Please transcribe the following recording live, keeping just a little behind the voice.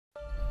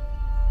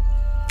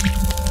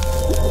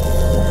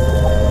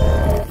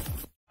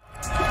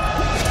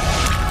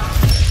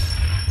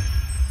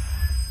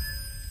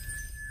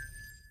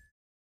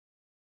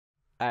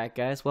Alright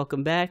guys,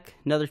 welcome back.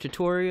 Another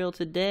tutorial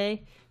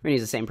today. We're going to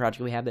use the same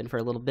project we have been for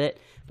a little bit.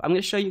 But I'm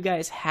going to show you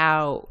guys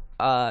how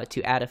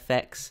to add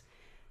effects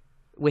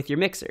with your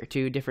mixer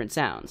to different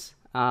sounds.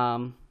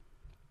 In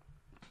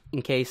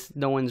case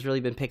no one's really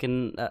been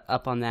picking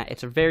up on that,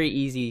 it's a very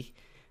easy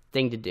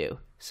thing to do.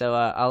 So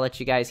I'll let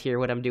you guys hear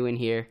what I'm doing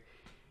here,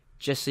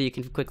 just so you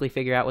can quickly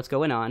figure out what's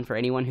going on for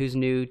anyone who's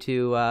new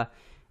to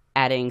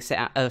adding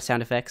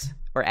sound effects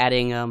or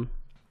adding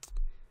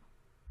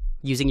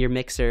using your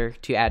mixer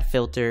to add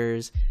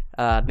filters,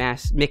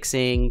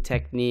 mixing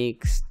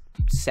techniques,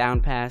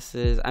 sound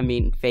passes,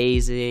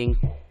 phasing,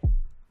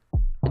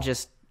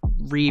 just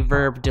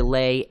reverb,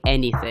 delay,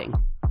 anything.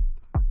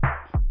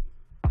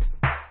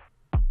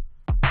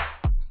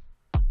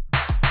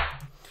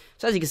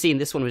 So as you can see,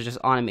 this one was just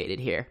automated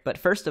here. But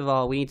first of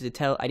all, I need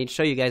to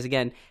show you guys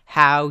again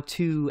how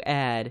to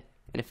add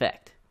an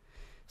effect.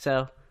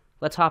 So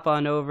let's hop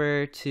on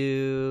over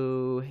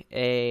to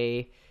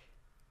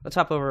let's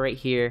hop over right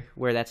here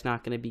where that's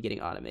not going to be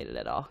getting automated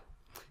at all.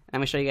 I'm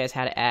going to show you guys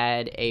how to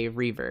add a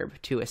reverb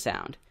to a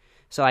sound.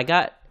 So I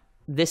got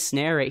this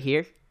snare right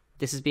here.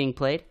 This is being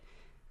played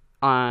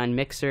on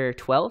mixer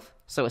 12.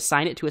 So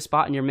assign it to a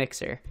spot in your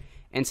mixer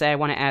and say I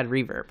want to add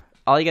reverb.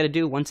 All you got to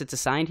do once it's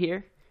assigned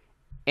here,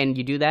 and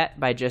you do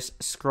that by just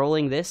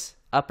scrolling this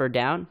up or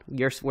down,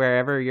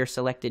 wherever your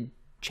selected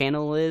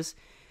channel is,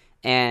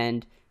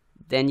 and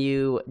then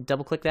you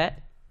double click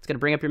that. It's going to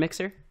bring up your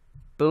mixer.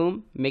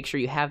 Boom, make sure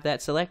you have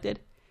that selected.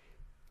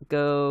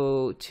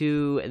 Go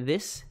to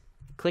this,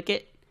 click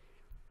it.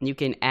 You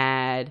can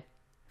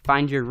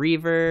find your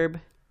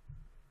reverb,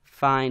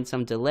 find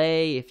some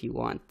delay if you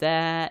want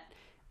that.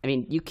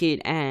 You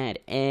can add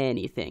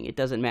anything, it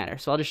doesn't matter.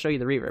 So I'll just show you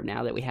the reverb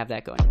now that we have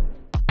that going.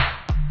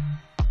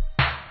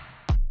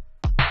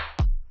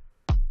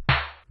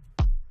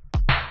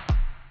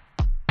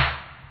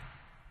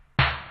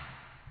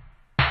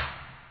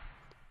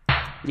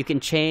 You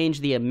can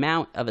change the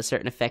amount of a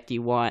certain effect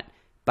you want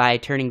by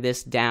turning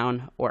this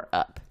down or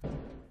up.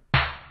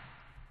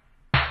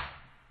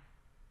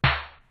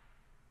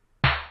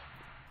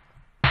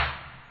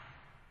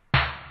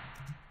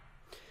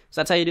 So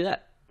that's how you do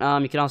that.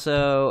 You can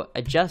also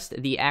adjust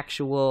the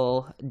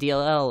actual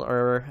DLL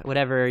or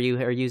whatever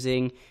you are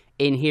using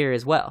in here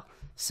as well.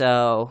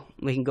 So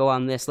we can go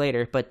on this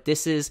later, but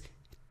this is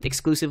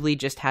exclusively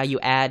just how you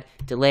add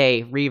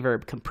delay,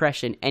 reverb,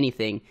 compression,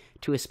 anything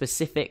to a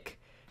specific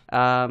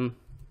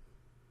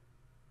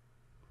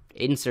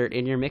insert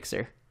in your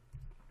mixer.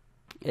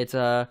 It's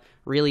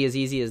really as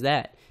easy as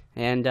that.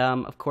 And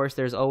of course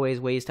there's always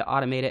ways to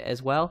automate it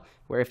as well,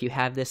 where if you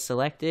have this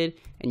selected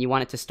and you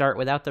want it to start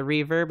without the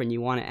reverb and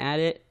you want to add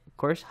it, of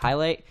course,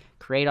 highlight,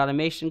 create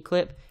automation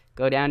clip,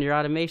 go down to your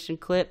automation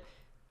clip,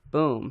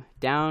 boom,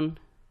 down,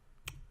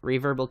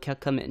 reverb will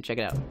come in. Check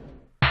it out.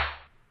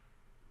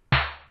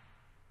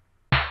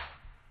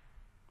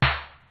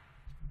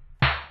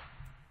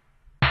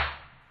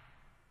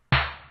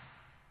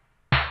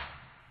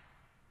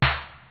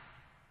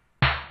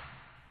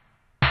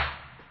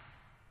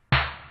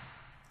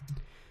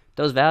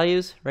 Those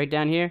values right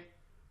down here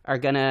are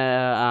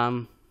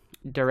gonna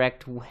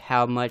direct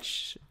how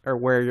much or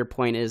where your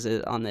point is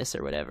on this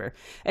or whatever.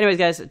 Anyways,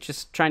 guys,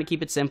 just trying to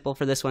keep it simple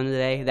for this one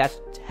today. That's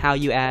how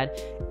you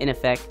add an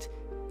effect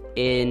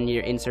in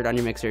your insert on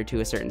your mixer to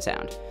a certain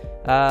sound.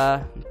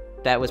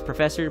 That was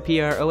Professor,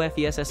 Professoar.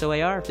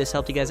 If this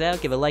helped you guys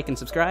out, give a like and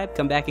subscribe.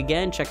 Come back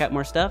again, check out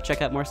more stuff.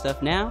 Check out more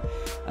stuff now.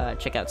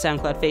 Check out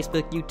SoundCloud,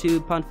 Facebook,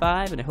 YouTube,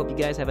 Pond5, and I hope you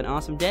guys have an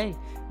awesome day.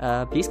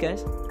 Peace,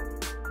 guys.